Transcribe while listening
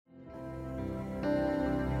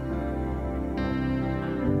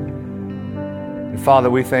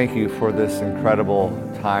Father, we thank you for this incredible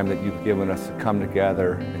time that you've given us to come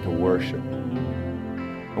together and to worship.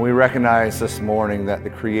 And we recognize this morning that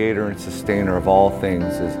the creator and sustainer of all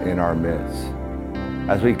things is in our midst.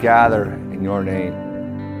 As we gather in your name,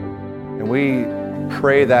 and we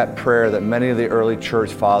pray that prayer that many of the early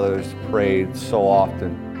church fathers prayed so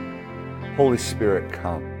often, Holy Spirit,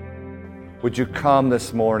 come. Would you come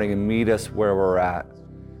this morning and meet us where we're at?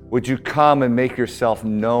 Would you come and make yourself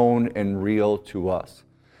known and real to us?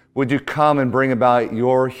 Would you come and bring about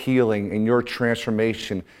your healing and your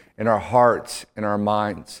transformation in our hearts and our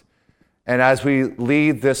minds? And as we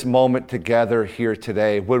lead this moment together here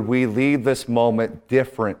today, would we lead this moment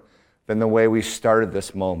different than the way we started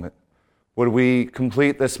this moment? Would we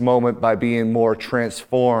complete this moment by being more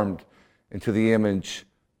transformed into the image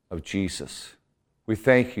of Jesus? We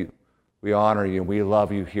thank you, we honor you, and we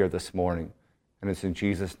love you here this morning. And it's in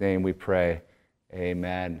Jesus' name we pray.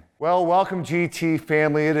 Amen. Well, welcome GT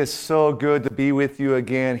family. It is so good to be with you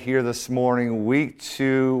again here this morning, week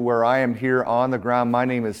 2, where I am here on the ground. My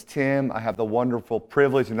name is Tim. I have the wonderful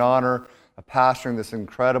privilege and honor of pastoring this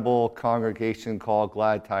incredible congregation called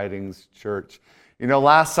Glad Tidings Church. You know,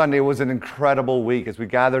 last Sunday was an incredible week as we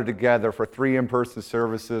gathered together for 3 in-person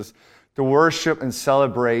services to worship and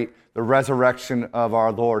celebrate the resurrection of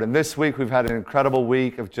our Lord. And this week we've had an incredible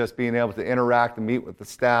week of just being able to interact and meet with the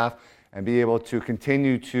staff and be able to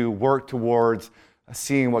continue to work towards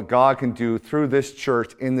seeing what God can do through this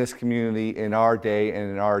church in this community in our day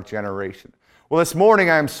and in our generation. Well, this morning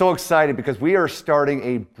I am so excited because we are starting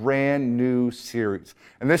a brand new series.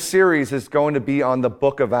 And this series is going to be on the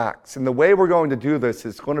book of Acts. And the way we're going to do this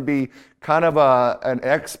is going to be kind of an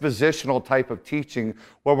expositional type of teaching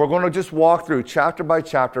where we're going to just walk through chapter by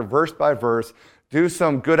chapter, verse by verse, do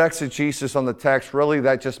some good exegesis on the text. Really,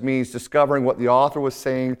 that just means discovering what the author was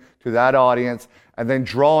saying to that audience and then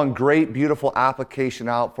drawing great, beautiful application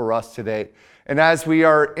out for us today. And as we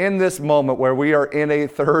are in this moment where we are in a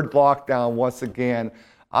third lockdown once again,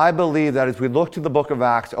 I believe that as we look to the book of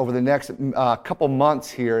Acts over the next couple months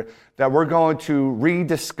here, that we're going to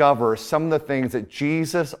rediscover some of the things that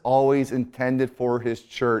Jesus always intended for his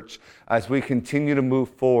church as we continue to move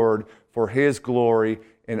forward for his glory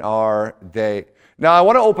in our day. Now, I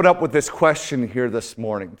want to open up with this question here this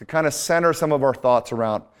morning to kind of center some of our thoughts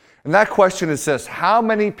around. And that question is this: how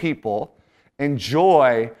many people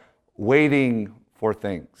enjoy waiting for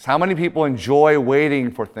things? How many people enjoy waiting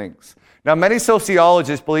for things? Now, many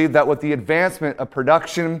sociologists believe that with the advancement of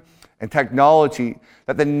production and technology,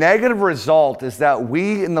 that the negative result is that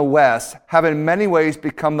we in the West have in many ways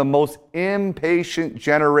become the most impatient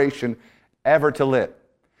generation ever to live.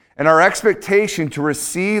 And our expectation to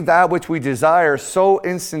receive that which we desire so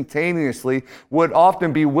instantaneously would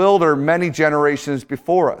often bewilder many generations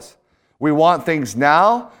before us. We want things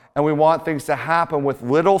now, and we want things to happen with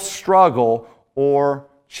little struggle or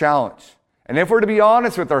challenge. And if we're to be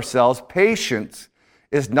honest with ourselves, patience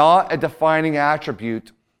is not a defining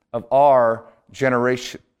attribute of our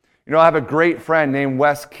generation. You know, I have a great friend named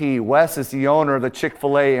Wes Key. Wes is the owner of the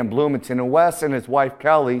Chick-fil-A in Bloomington, and Wes and his wife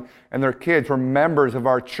Kelly and their kids were members of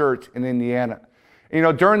our church in Indiana. You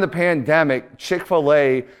know, during the pandemic,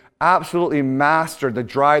 Chick-fil-A absolutely mastered the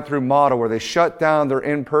drive-through model where they shut down their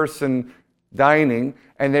in-person dining,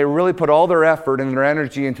 and they really put all their effort and their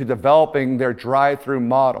energy into developing their drive-through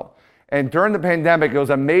model. And during the pandemic, it was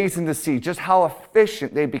amazing to see just how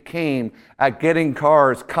efficient they became at getting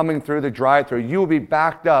cars coming through the drive-through. You would be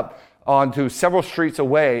backed up onto several streets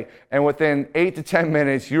away, and within 8 to 10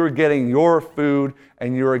 minutes, you were getting your food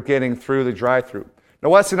and you were getting through the drive-through. Now,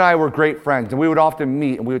 Wes and I were great friends, and we would often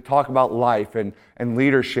meet and we would talk about life and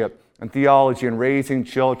leadership and theology and raising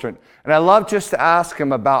children. And I love just to ask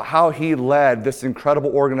him about how he led this incredible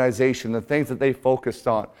organization, the things that they focused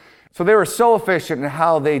on. So they were so efficient in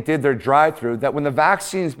how they did their drive-through that when the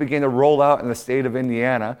vaccines began to roll out in the state of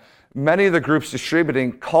Indiana, many of the groups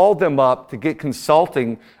distributing called them up to get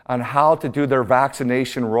consulting on how to do their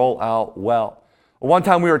vaccination rollout well. One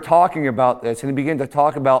time we were talking about this, and he began to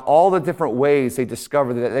talk about all the different ways they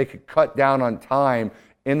discovered that they could cut down on time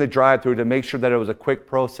in the drive-through to make sure that it was a quick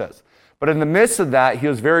process. But in the midst of that, he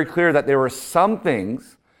was very clear that there were some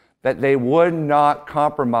things that they would not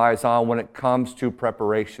compromise on when it comes to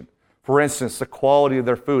preparation. For instance, the quality of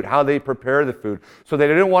their food, how they prepare the food. So they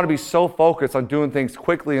didn't want to be so focused on doing things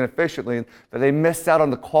quickly and efficiently that they missed out on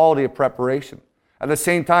the quality of preparation. At the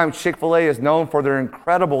same time, Chick-fil-A is known for their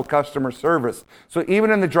incredible customer service. So even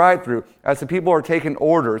in the drive-thru, as the people are taking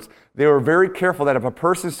orders, they were very careful that if a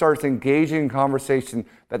person starts engaging in conversation,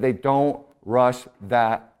 that they don't rush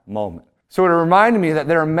that moment. So it reminded me that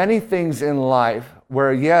there are many things in life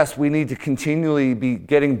where, yes, we need to continually be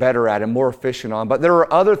getting better at and more efficient on, but there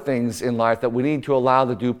are other things in life that we need to allow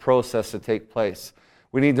the due process to take place.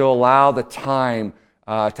 We need to allow the time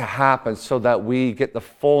to happen so that we get the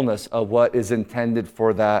fullness of what is intended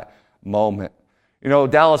for that moment. You know,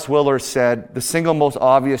 Dallas Willard said, the single most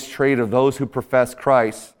obvious trait of those who profess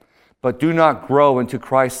Christ but do not grow into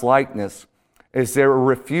Christ's likeness is their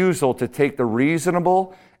refusal to take the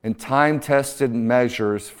reasonable and time-tested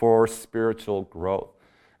measures for spiritual growth.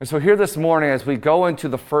 And so here this morning, as we go into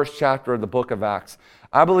the first chapter of the book of Acts,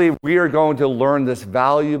 I believe we are going to learn this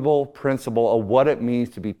valuable principle of what it means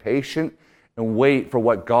to be patient and wait for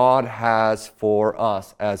what God has for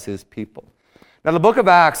us as his people. Now, the book of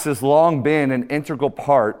Acts has long been an integral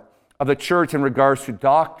part of the church in regards to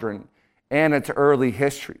doctrine and its early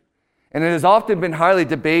history. And it has often been highly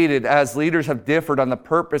debated as leaders have differed on the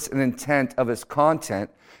purpose and intent of its content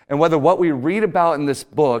and whether what we read about in this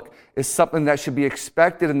book is something that should be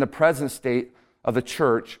expected in the present state of the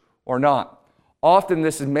church or not. Often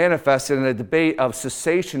this is manifested in a debate of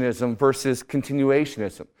cessationism versus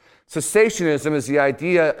continuationism. Cessationism is the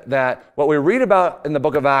idea that what we read about in the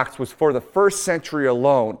book of Acts was for the first century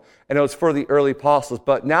alone, and it was for the early apostles.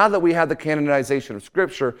 But now that we have the canonization of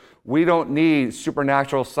Scripture, we don't need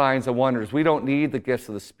supernatural signs and wonders. We don't need the gifts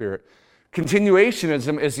of the Spirit.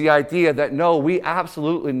 Continuationism is the idea that, no, we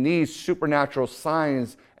absolutely need supernatural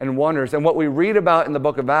signs and wonders. And what we read about in the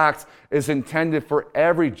book of Acts is intended for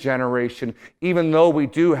every generation, even though we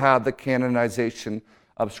do have the canonization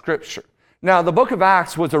of Scripture. Now, the book of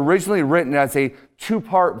Acts was originally written as a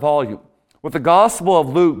two-part volume, with the Gospel of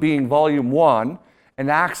Luke being volume 1 and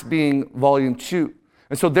Acts being volume 2.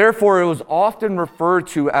 And so therefore, it was often referred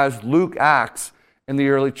to as Luke Acts in the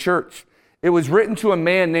early church. It was written to a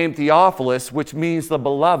man named Theophilus, which means the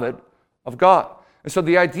beloved of God. And so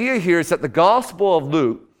the idea here is that the Gospel of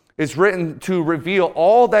Luke is written to reveal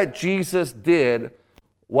all that Jesus did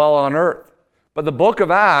while on earth. But the book of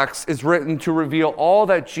Acts is written to reveal all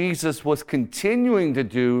that Jesus was continuing to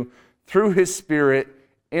do through his Spirit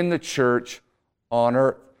in the church on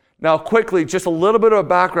earth. Now, quickly, just a little bit of a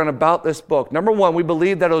background about this book. Number one, we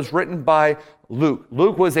believe that it was written by Luke.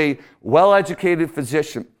 Luke was a well-educated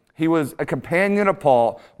physician. He was a companion of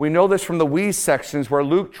Paul. We know this from the we sections where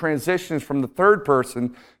Luke transitions from the third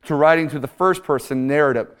person to writing to the first person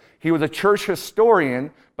narrative. He was a church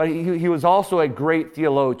historian, but he was also a great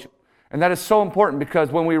theologian. And that is so important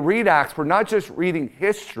because when we read Acts, we're not just reading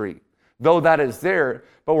history, though that is there,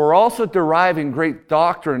 but we're also deriving great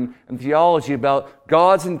doctrine and theology about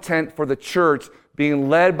God's intent for the church being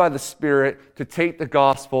led by the Spirit to take the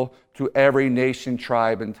gospel to every nation,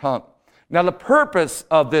 tribe, and tongue. Now, the purpose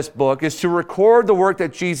of this book is to record the work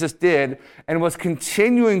that Jesus did and was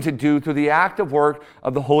continuing to do through the active work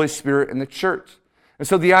of the Holy Spirit in the church. And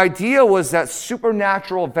so the idea was that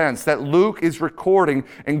supernatural events that Luke is recording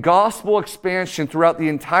and gospel expansion throughout the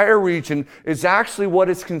entire region is actually what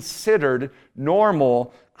is considered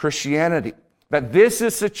normal Christianity. That this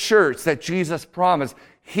is the church that Jesus promised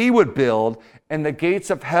he would build, and the gates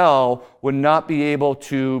of hell would not be able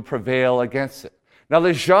to prevail against it. Now,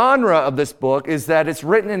 the genre of this book is that it's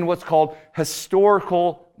written in what's called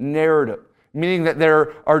historical narrative, meaning that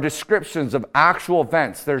there are descriptions of actual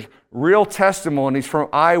events. There's real testimonies from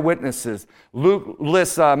eyewitnesses. Luke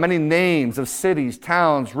lists many names of cities,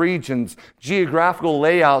 towns, regions, geographical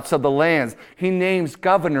layouts of the lands. He names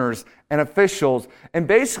governors and officials. And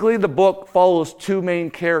basically, the book follows two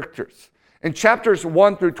main characters. In chapters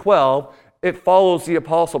 1 through 12, it follows the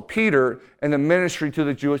Apostle Peter and the ministry to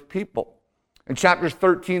the Jewish people. In chapters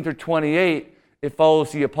 13 through 28, it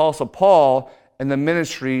follows the Apostle Paul and the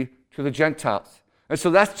ministry to the Gentiles. And so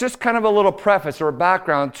that's just kind of a little preface or a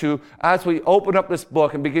background to as we open up this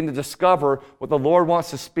book and begin to discover what the Lord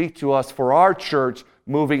wants to speak to us for our church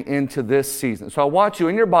moving into this season. So I want you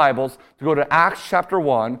in your Bibles to go to Acts chapter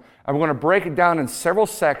 1, and we're going to break it down in several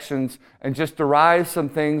sections and just derive some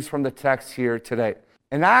things from the text here today.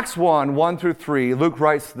 In Acts 1 through 3, Luke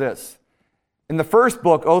writes this: "In the first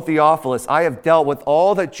book, O Theophilus, I have dealt with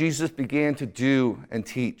all that Jesus began to do and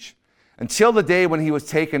teach, until the day when he was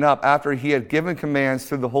taken up, after he had given commands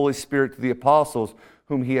through the Holy Spirit to the apostles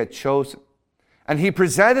whom he had chosen. And he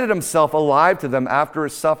presented himself alive to them after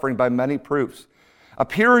his suffering by many proofs,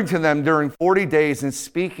 appearing to them during 40 days and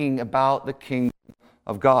speaking about the kingdom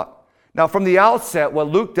of God." Now, from the outset, what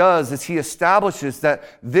Luke does is he establishes that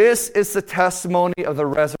this is the testimony of the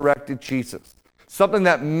resurrected Jesus. Something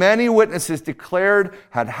that many witnesses declared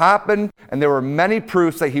had happened, and there were many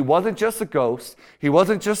proofs that he wasn't just a ghost, he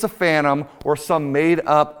wasn't just a phantom or some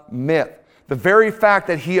made-up myth. The very fact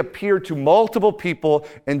that he appeared to multiple people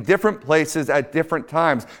in different places at different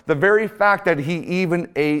times. The very fact that he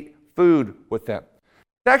even ate food with them.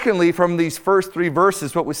 Secondly, from these first 3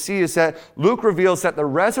 verses, what we see is that Luke reveals that the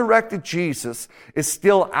resurrected Jesus is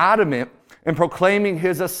still adamant in proclaiming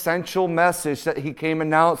his essential message that he came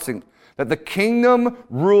announcing. That the kingdom,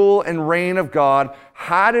 rule, and reign of God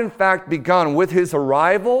had in fact begun with his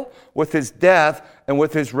arrival, with his death, and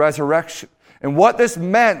with his resurrection. And what this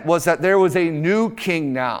meant was that there was a new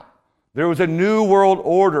king now. There was a new world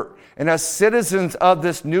order. And as citizens of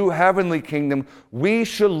this new heavenly kingdom, we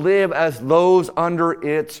should live as those under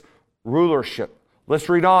its rulership. Let's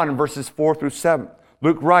read on in verses 4 through 7.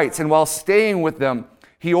 Luke writes, "And while staying with them,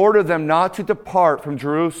 he ordered them not to depart from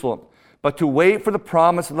Jerusalem, but to wait for the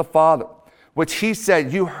promise of the Father, which he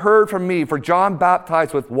said, 'You heard from me, for John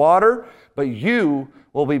baptized with water, but you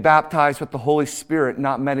will be baptized with the Holy Spirit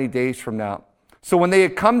not many days from now.' So when they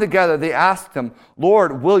had come together, they asked him,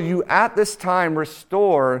 'Lord, will you at this time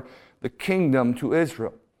restore the kingdom to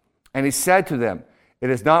Israel?' And he said to them, 'It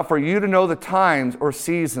is not for you to know the times or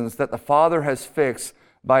seasons that the Father has fixed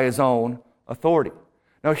by his own authority.'"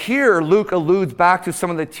 Now here, Luke alludes back to some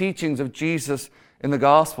of the teachings of Jesus in the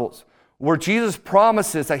Gospels, where Jesus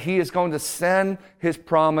promises that he is going to send his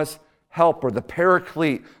promised helper, the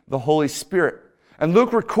Paraclete, the Holy Spirit. And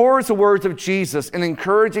Luke records the words of Jesus in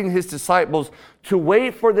encouraging his disciples to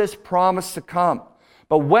wait for this promise to come.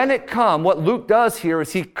 But when it comes, what Luke does here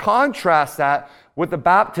is he contrasts that with the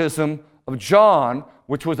baptism of John,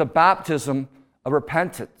 which was a baptism of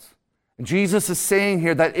repentance. And Jesus is saying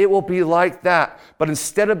here that it will be like that, but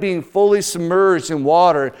instead of being fully submerged in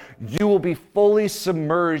water, you will be fully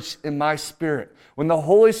submerged in my Spirit. When the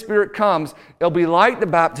Holy Spirit comes, it'll be like the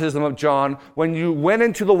baptism of John when you went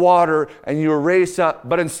into the water and you were raised up.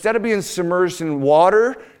 But instead of being submerged in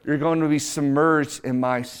water, you're going to be submerged in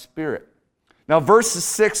my Spirit. Now, verses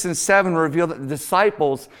 6 and 7 reveal that the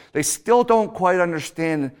disciples, they still don't quite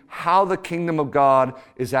understand how the kingdom of God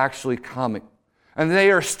is actually coming. And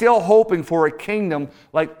they are still hoping for a kingdom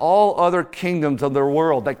like all other kingdoms of their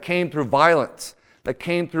world that came through violence, that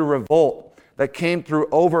came through revolt, that came through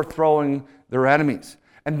overthrowing their enemies.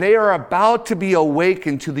 And they are about to be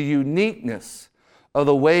awakened to the uniqueness of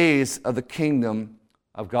the ways of the kingdom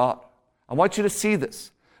of God. I want you to see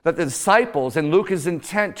this, that the disciples, and Luke is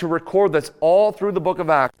intent to record this all through the book of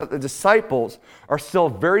Acts, that the disciples are still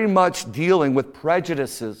very much dealing with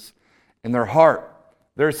prejudices in their heart.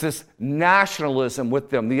 There's this nationalism with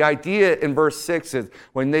them. The idea in verse 6 is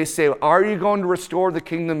when they say, "Are you going to restore the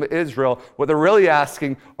kingdom of Israel?" What they're really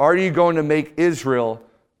asking, "Are you going to make Israel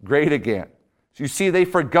great again?" So you see, they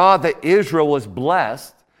forgot that Israel was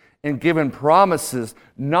blessed and given promises,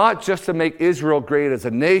 not just to make Israel great as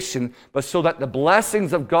a nation, but so that the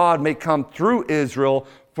blessings of God may come through Israel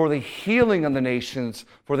for the healing of the nations,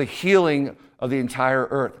 for the healing of the entire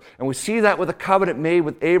earth. And we see that with the covenant made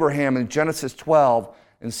with Abraham in Genesis 12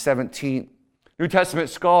 and 17. New Testament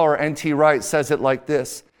scholar N.T. Wright says it like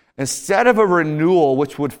this: "Instead of a renewal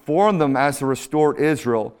which would form them as the restored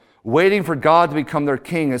Israel, waiting for God to become their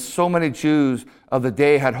king, as so many Jews of the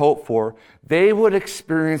day had hoped for, they would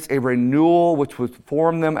experience a renewal which would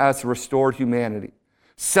form them as the restored humanity,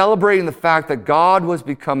 celebrating the fact that God was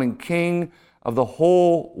becoming king of the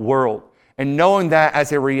whole world, and knowing that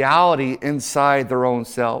as a reality inside their own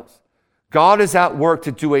selves. God is at work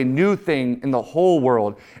to do a new thing in the whole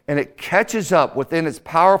world, and it catches up within its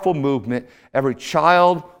powerful movement every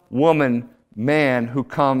child, woman, man who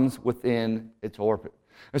comes within its orbit."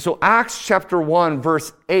 And so Acts chapter 1,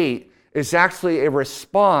 verse 8 is actually a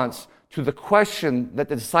response to the question that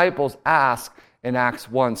the disciples ask in Acts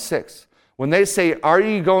 1:6. When they say, "Are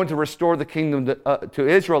you going to restore the kingdom to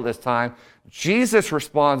Israel this time?" Jesus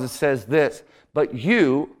responds and says this: "But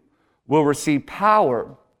you will receive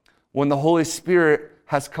power when the Holy Spirit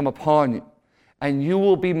has come upon you. And you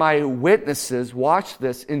will be my witnesses," watch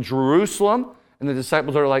this, "in Jerusalem." And the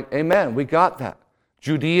disciples are like, "Amen, we got that."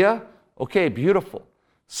 "Judea," okay, beautiful.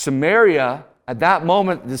 "Samaria," at that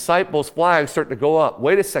moment, the disciples' flags start to go up.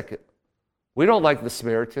 Wait a second. We don't like the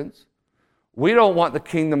Samaritans. We don't want the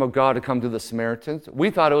kingdom of God to come to the Samaritans. We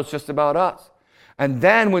thought it was just about us. And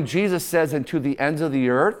then when Jesus says, "and to the ends of the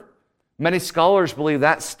earth," many scholars believe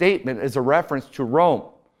that statement is a reference to Rome.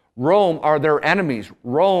 Rome are their enemies.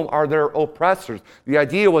 Rome are their oppressors. The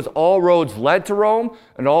idea was all roads led to Rome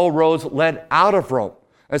and all roads led out of Rome.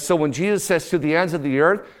 And so when Jesus says "to the ends of the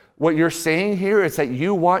earth," what you're saying here is that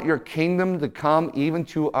you want your kingdom to come even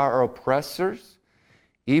to our oppressors,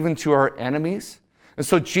 even to our enemies. And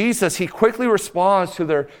so Jesus, he quickly responds to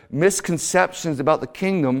their misconceptions about the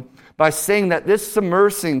kingdom by saying that this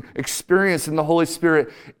submersing experience in the Holy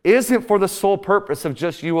Spirit isn't for the sole purpose of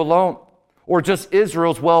just you alone or just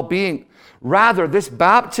Israel's well-being. Rather, this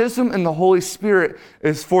baptism in the Holy Spirit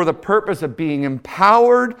is for the purpose of being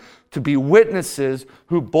empowered to be witnesses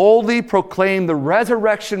who boldly proclaim the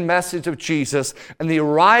resurrection message of Jesus and the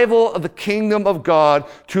arrival of the kingdom of God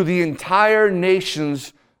to the entire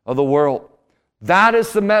nations of the world. That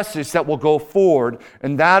is the message that will go forward,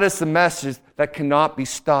 and that is the message that cannot be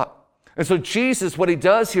stopped. And so Jesus, what he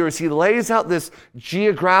does here is he lays out this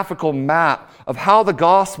geographical map of how the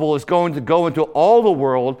gospel is going to go into all the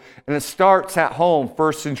world, and it starts at home,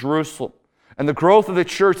 first in Jerusalem. And the growth of the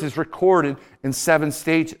church is recorded in 7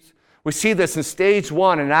 stages. We see this in stage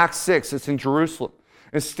 1 in Acts 6, it's in Jerusalem.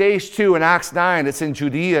 In stage 2 in Acts 9, it's in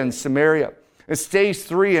Judea and Samaria. In stage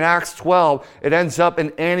 3 in Acts 12, it ends up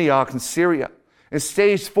in Antioch in Syria. In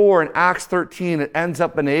stage 4 in Acts 13, it ends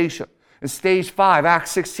up in Asia. In stage 5,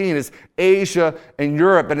 Acts 16, is Asia and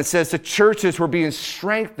Europe. And it says the churches were being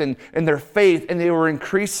strengthened in their faith and they were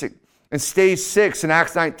increasing. In stage 6, in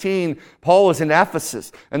Acts 19, Paul is in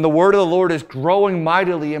Ephesus. And the word of the Lord is growing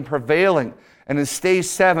mightily and prevailing. And in stage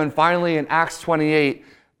 7, finally in Acts 28,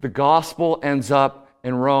 the gospel ends up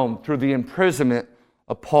in Rome through the imprisonment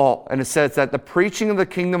of Paul. And it says that the preaching of the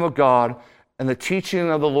kingdom of God and the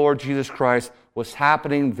teaching of the Lord Jesus Christ was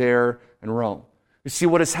happening there in Rome. You see,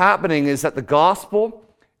 what is happening is that the gospel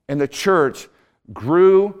and the church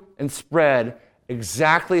grew and spread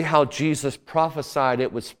exactly how Jesus prophesied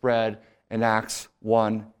it would spread in Acts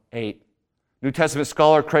 1:8. New Testament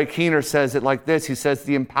scholar Craig Keener says it like this. He says,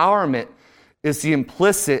 the empowerment is the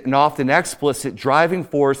implicit and often explicit driving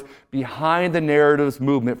force behind the narratives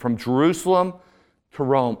movement from Jerusalem to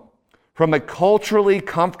Rome. From a culturally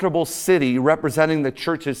comfortable city representing the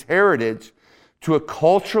church's heritage to a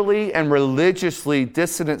culturally and religiously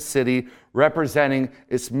dissident city representing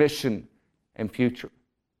its mission and future.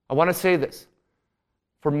 I want to say this.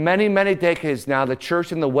 For many, many decades now, the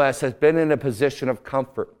church in the West has been in a position of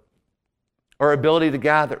comfort. Our ability to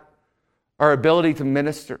gather, our ability to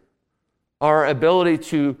minister, our ability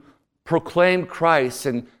to proclaim Christ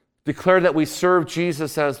and declare that we serve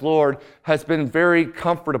Jesus as Lord has been very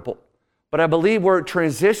comfortable. But I believe we're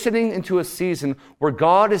transitioning into a season where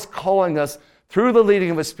God is calling us through the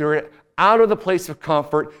leading of His Spirit, out of the place of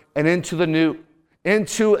comfort and into the new,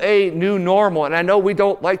 into a new normal. And I know we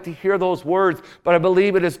don't like to hear those words, but I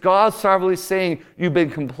believe it is God sovereignly saying, you've been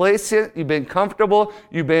complacent, you've been comfortable,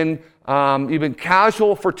 you've been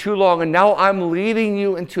casual for too long, and now I'm leading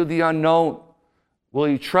you into the unknown. Will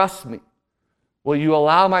you trust me? Will you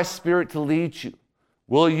allow my Spirit to lead you?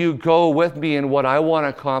 Will you go with me in what I want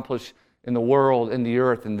to accomplish in the world, in the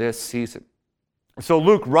earth, in this season? So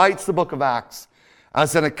Luke writes the book of Acts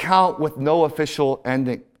as an account with no official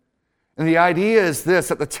ending. And the idea is this,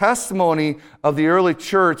 that the testimony of the early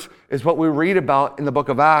church is what we read about in the book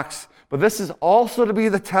of Acts. But this is also to be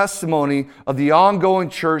the testimony of the ongoing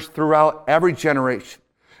church throughout every generation.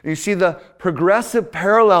 And you see, the progressive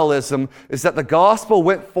parallelism is that the gospel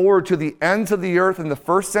went forward to the ends of the earth in the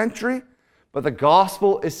first century, but the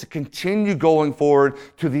gospel is to continue going forward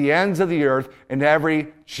to the ends of the earth in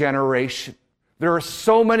every generation. There are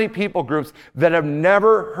so many people groups that have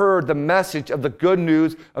never heard the message of the good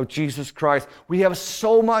news of Jesus Christ. We have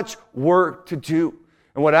so much work to do.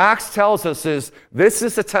 And what Acts tells us is, this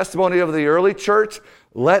is the testimony of the early church.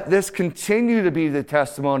 Let this continue to be the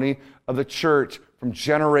testimony of the church from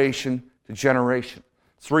generation to generation.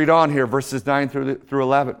 Let's read on here, verses 9 through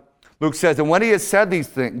 11. Luke says, and when he had said these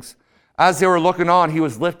things, as they were looking on, he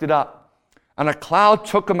was lifted up, and a cloud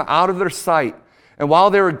took him out of their sight. And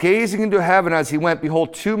while they were gazing into heaven as he went,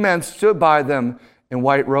 behold, 2 men stood by them in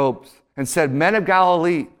white robes and said, Men of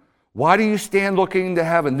Galilee, why do you stand looking into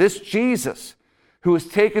heaven? This Jesus, who is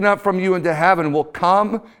taken up from you into heaven, will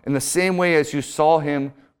come in the same way as you saw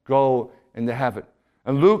him go into heaven.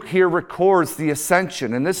 And Luke here records the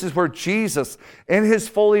ascension. And this is where Jesus, in his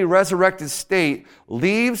fully resurrected state,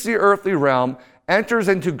 leaves the earthly realm, enters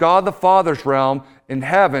into God the Father's realm in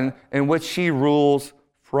heaven, in which he rules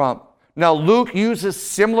from. Now, Luke uses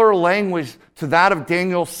similar language to that of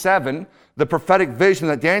Daniel 7, the prophetic vision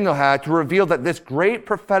that Daniel had, to reveal that this great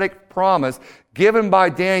prophetic promise given by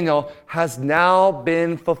Daniel has now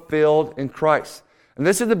been fulfilled in Christ. And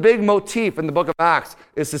this is the big motif in the book of Acts,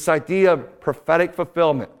 is this idea of prophetic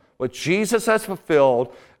fulfillment. What Jesus has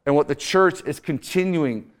fulfilled and what the church is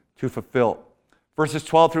continuing to fulfill. Verses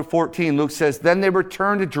 12 through 14, Luke says, Then they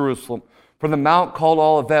returned to Jerusalem from the mount called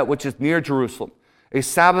Olivet, which is near Jerusalem, a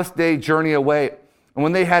Sabbath day journey away. And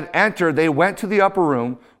when they had entered, they went to the upper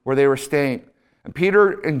room where they were staying. And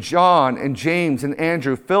Peter and John and James and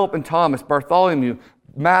Andrew, Philip and Thomas, Bartholomew,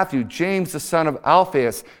 Matthew, James the son of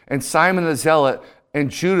Alphaeus, and Simon the Zealot, and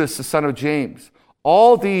Judas the son of James.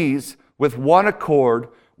 All these, with one accord,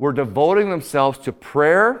 were devoting themselves to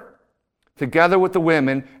prayer, together with the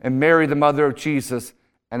women, and Mary, the mother of Jesus,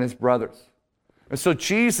 and his brothers. And so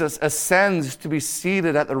Jesus ascends to be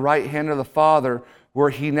seated at the right hand of the Father, where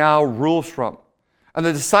he now rules from. And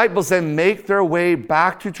the disciples then make their way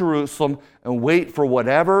back to Jerusalem and wait for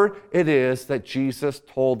whatever it is that Jesus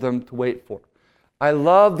told them to wait for. I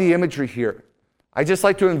love the imagery here. I just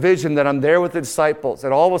like to envision that I'm there with the disciples,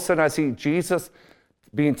 and all of a sudden I see Jesus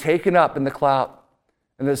being taken up in the cloud.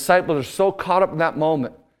 And the disciples are so caught up in that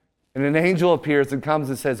moment. And an angel appears and comes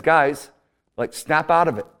and says, guys, snap out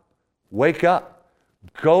of it. Wake up.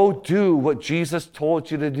 Go do what Jesus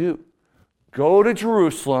told you to do. Go to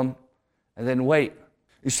Jerusalem and then wait.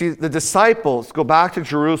 You see, the disciples go back to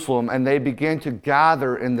Jerusalem and they begin to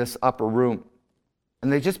gather in this upper room.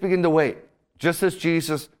 And they just begin to wait, just as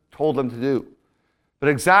Jesus told them to do. But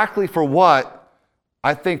exactly for what,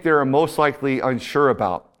 I think they're most likely unsure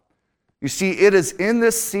about. You see, it is in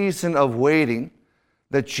this season of waiting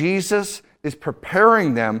that Jesus is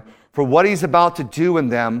preparing them for what he's about to do in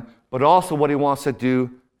them, but also what he wants to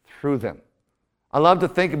do through them. I love to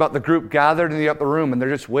think about the group gathered in the upper room and they're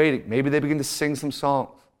just waiting. Maybe they begin to sing some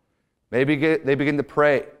songs. Maybe they begin to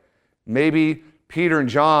pray. Maybe Peter and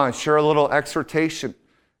John share a little exhortation.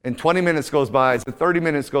 And 20 minutes goes by, 30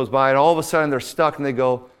 minutes goes by, and all of a sudden they're stuck and they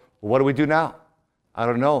go, well, what do we do now? I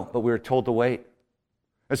don't know, but we were told to wait.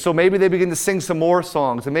 And so maybe they begin to sing some more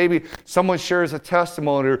songs, and maybe someone shares a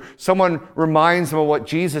testimony, or someone reminds them of what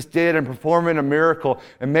Jesus did in performing a miracle,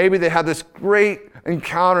 and maybe they have this great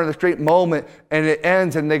encounter, this great moment, and it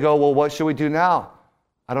ends, and they go, well, what should we do now?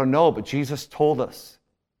 I don't know, but Jesus told us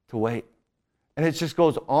to wait. And it just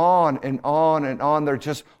goes on and on and on. They're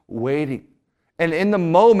just waiting. And in the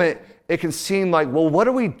moment, it can seem like, well, what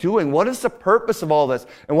are we doing? What is the purpose of all this?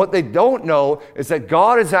 And what they don't know is that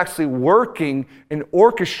God is actually working and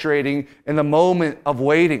orchestrating in the moment of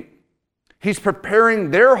waiting. He's preparing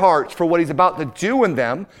their hearts for what he's about to do in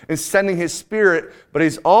them and sending his Spirit, but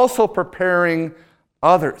he's also preparing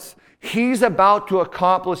others. He's about to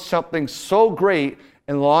accomplish something so great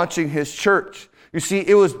in launching his church. You see,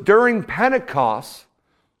 it was during Pentecost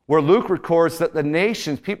where Luke records that the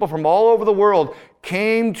nations, people from all over the world,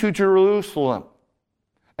 came to Jerusalem.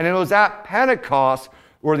 And it was at Pentecost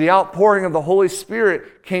where the outpouring of the Holy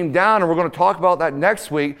Spirit came down, and we're going to talk about that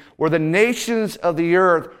next week, where the nations of the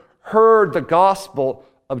earth heard the gospel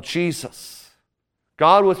of Jesus.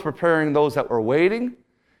 God was preparing those that were waiting.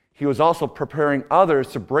 He was also preparing others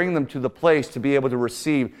to bring them to the place to be able to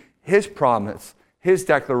receive his promise, his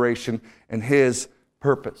declaration, and his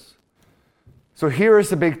purpose. So here is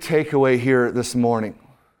the big takeaway here this morning.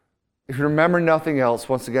 If you remember nothing else,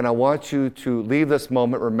 once again, I want you to leave this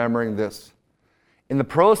moment remembering this. In the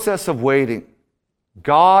process of waiting,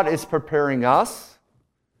 God is preparing us,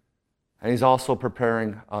 and he's also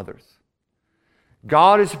preparing others.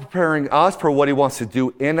 God is preparing us for what he wants to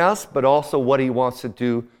do in us, but also what he wants to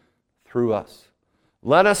do through us.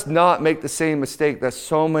 Let us not make the same mistake that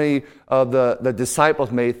so many of the disciples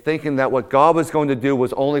made, thinking that what God was going to do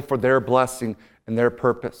was only for their blessing and their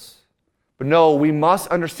purpose. But no, we must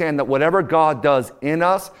understand that whatever God does in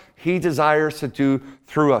us, he desires to do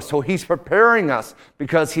through us. So he's preparing us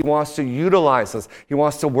because he wants to utilize us. He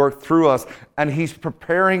wants to work through us. And he's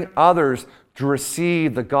preparing others to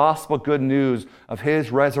receive the gospel good news of his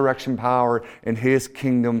resurrection power and his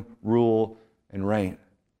kingdom rule and reign.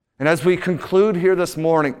 And as we conclude here this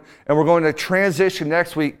morning, and we're going to transition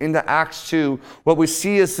next week into Acts 2, what we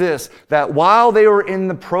see is this, that while they were in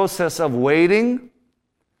the process of waiting,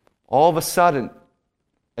 all of a sudden,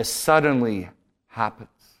 it suddenly happens.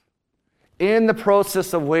 In the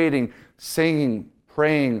process of waiting, singing,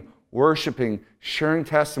 praying, worshiping, sharing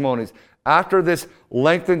testimonies, after this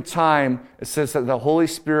lengthened time, it says that the Holy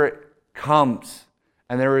Spirit comes,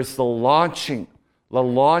 and there is the launching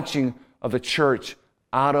of the church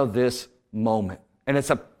out of this moment. And it's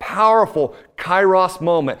a powerful kairos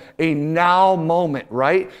moment, a now moment,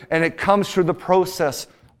 right? And it comes through the process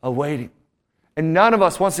of waiting. And none of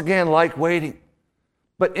us, once again, like waiting.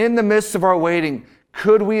 But in the midst of our waiting,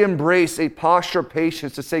 could we embrace a posture of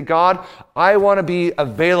patience to say, God, I want to be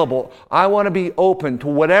available. I want to be open to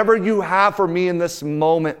whatever you have for me in this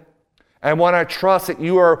moment. I want to trust that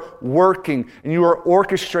you are working and you are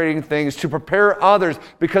orchestrating things to prepare others,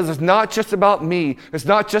 because it's not just about me. It's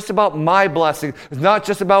not just about my blessing. It's not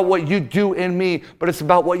just about what you do in me, but it's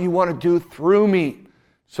about what you want to do through me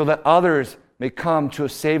so that others may come to a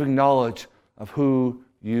saving knowledge of who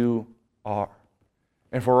you are.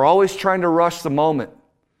 And if we're always trying to rush the moment,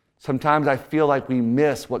 sometimes I feel like we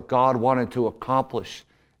miss what God wanted to accomplish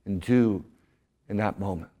and do in that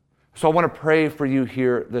moment. So I want to pray for you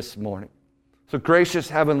here this morning. So gracious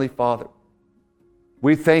Heavenly Father,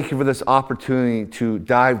 we thank you for this opportunity to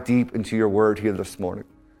dive deep into your word here this morning.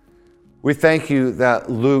 We thank you that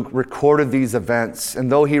Luke recorded these events,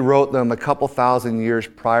 and though he wrote them a couple thousand years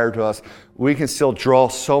prior to us, we can still draw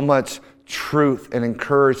so much truth and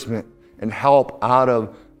encouragement and help out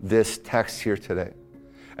of this text here today.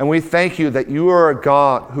 And we thank you that you are a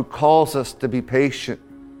God who calls us to be patient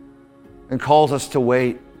and calls us to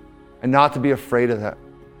wait and not to be afraid of that.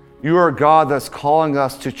 You are a God that's calling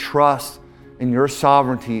us to trust in your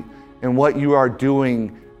sovereignty and what you are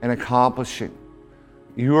doing and accomplishing.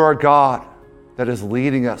 You are a God that is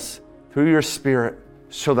leading us through your Spirit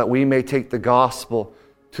so that we may take the gospel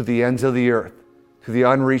to the ends of the earth, to the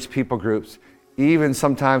unreached people groups, even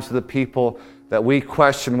sometimes to the people that we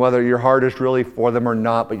question whether your heart is really for them or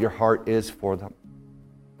not, but your heart is for them.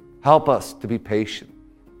 Help us to be patient.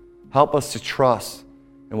 Help us to trust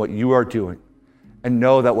in what you are doing and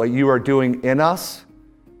know that what you are doing in us,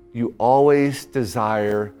 you always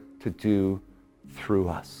desire to do through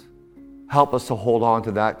us. Help us to hold on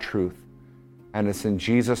to that truth. And it's in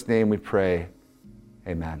Jesus' name we pray.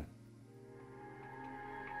 Amen.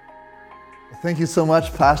 Thank you so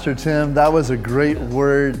much, Pastor Tim. That was a great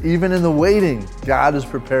word. Even in the waiting, God is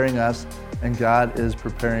preparing us and God is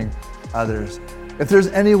preparing others. If there's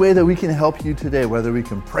any way that we can help you today, whether we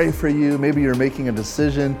can pray for you, maybe you're making a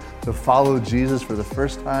decision to follow Jesus for the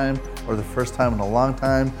first time or the first time in a long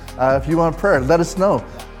time, if you want prayer, let us know.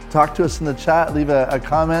 Talk to us in the chat, leave a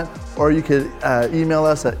comment, or you could email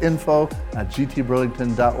us at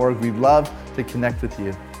info@gtburlington.org. We'd love to connect with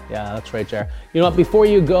you. Yeah, that's right, Jared. You know what, before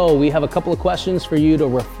you go, we have a couple of questions for you to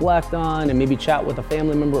reflect on and maybe chat with a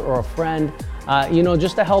family member or a friend,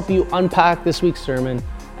 just to help you unpack this week's sermon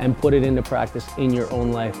and put it into practice in your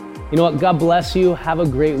own life. You know what, God bless you. Have a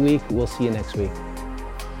great week. We'll see you next week.